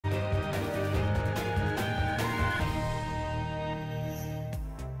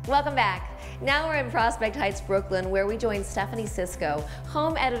Welcome back. Now we're in Prospect Heights, Brooklyn, where we join Stephanie Sisco,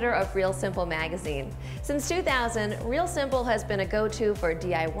 home editor of Real Simple magazine. Since 2000, Real Simple has been a go-to for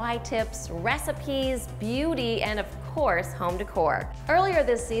DIY tips, recipes, beauty, and of course, home decor. Earlier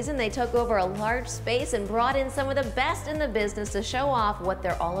this season, they took over a large space and brought in some of the best in the business to show off what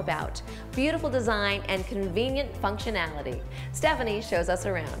they're all about: beautiful design and convenient functionality. Stephanie shows us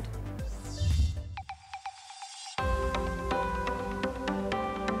around.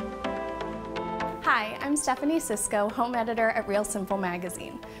 Hi, I'm Stephanie Sisco, home editor at Real Simple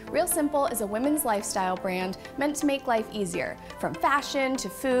magazine. Real Simple is a women's lifestyle brand meant to make life easier, from fashion to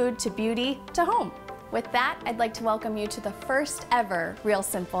food to beauty to home. With that, I'd like to welcome you to the first ever Real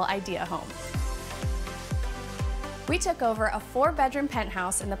Simple Idea Home. We took over a 4-bedroom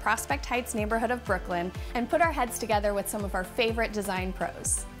penthouse in the Prospect Heights neighborhood of Brooklyn and put our heads together with some of our favorite design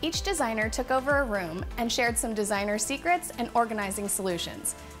pros. Each designer took over a room and shared some designer secrets and organizing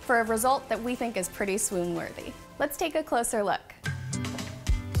solutions for a result that we think is pretty swoon-worthy. Let's take a closer look.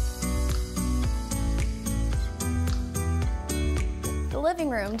 The living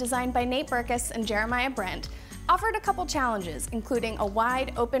room, designed by Nate Burkus and Jeremiah Brent, offered a couple challenges, including a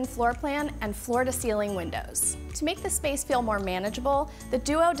wide open floor plan and floor-to-ceiling windows. To make the space feel more manageable, the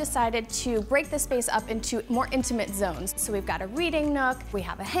duo decided to break the space up into more intimate zones. So we've got a reading nook, we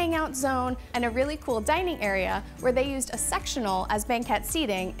have a hangout zone, and a really cool dining area where they used a sectional as banquette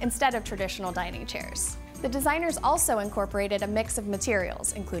seating instead of traditional dining chairs. The designers also incorporated a mix of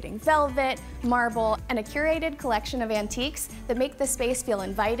materials, including velvet, marble, and a curated collection of antiques that make the space feel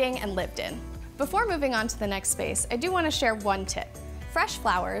inviting and lived in. Before moving on to the next space, I do want to share one tip. Fresh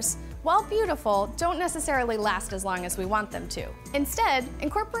flowers, while beautiful, don't necessarily last as long as we want them to. Instead,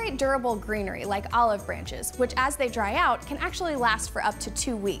 incorporate durable greenery like olive branches, which as they dry out can actually last for up to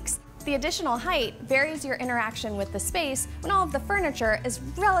 2 weeks. The additional height varies your interaction with the space when all of the furniture is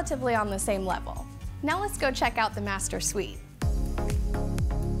relatively on the same level. Now let's go check out the master suite.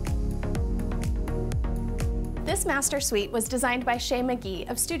 This master suite was designed by Shay McGee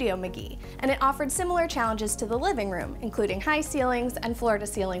of Studio McGee, and it offered similar challenges to the living room, including high ceilings and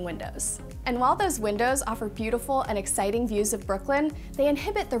floor-to-ceiling windows. And while those windows offer beautiful and exciting views of Brooklyn, they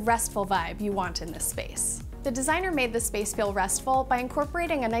inhibit the restful vibe you want in this space. The designer made the space feel restful by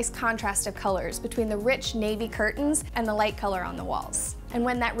incorporating a nice contrast of colors between the rich navy curtains and the light color on the walls. And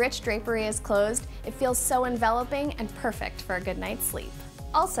when that rich drapery is closed, it feels so enveloping and perfect for a good night's sleep.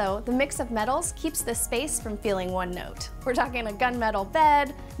 Also, the mix of metals keeps the space from feeling one note. We're talking a gunmetal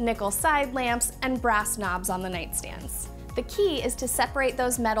bed, nickel side lamps, and brass knobs on the nightstands. The key is to separate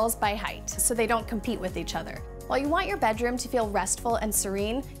those metals by height so they don't compete with each other. While you want your bedroom to feel restful and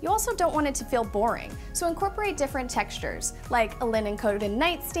serene, you also don't want it to feel boring, so incorporate different textures, like a linen-coated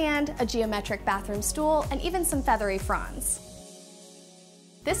nightstand, a geometric bathroom stool, and even some feathery fronds.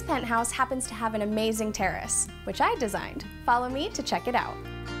 This penthouse happens to have an amazing terrace, which I designed. Follow me to check it out.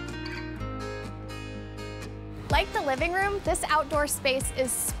 Like the living room, this outdoor space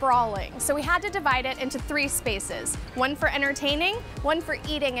is sprawling, so we had to divide it into 3 spaces. One for entertaining, one for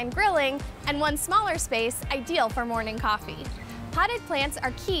eating and grilling, and one smaller space ideal for morning coffee. Potted plants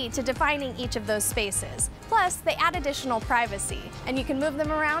are key to defining each of those spaces. Plus, they add additional privacy, and you can move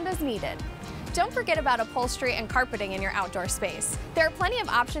them around as needed. Don't forget about upholstery and carpeting in your outdoor space. There are plenty of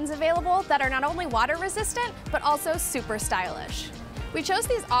options available that are not only water resistant, but also super stylish. We chose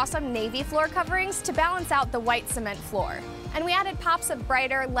these awesome navy floor coverings to balance out the white cement floor. And we added pops of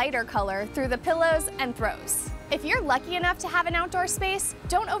brighter, lighter color through the pillows and throws. If you're lucky enough to have an outdoor space,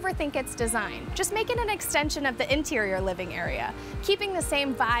 don't overthink its design. Just make it an extension of the interior living area, keeping the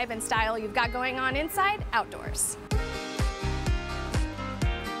same vibe and style you've got going on inside, outdoors.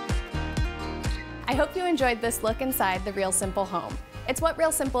 I hope you enjoyed this look inside the Real Simple home. It's what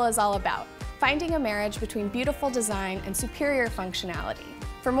Real Simple is all about, finding a marriage between beautiful design and superior functionality.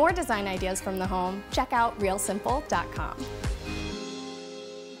 For more design ideas from the home, check out realsimple.com.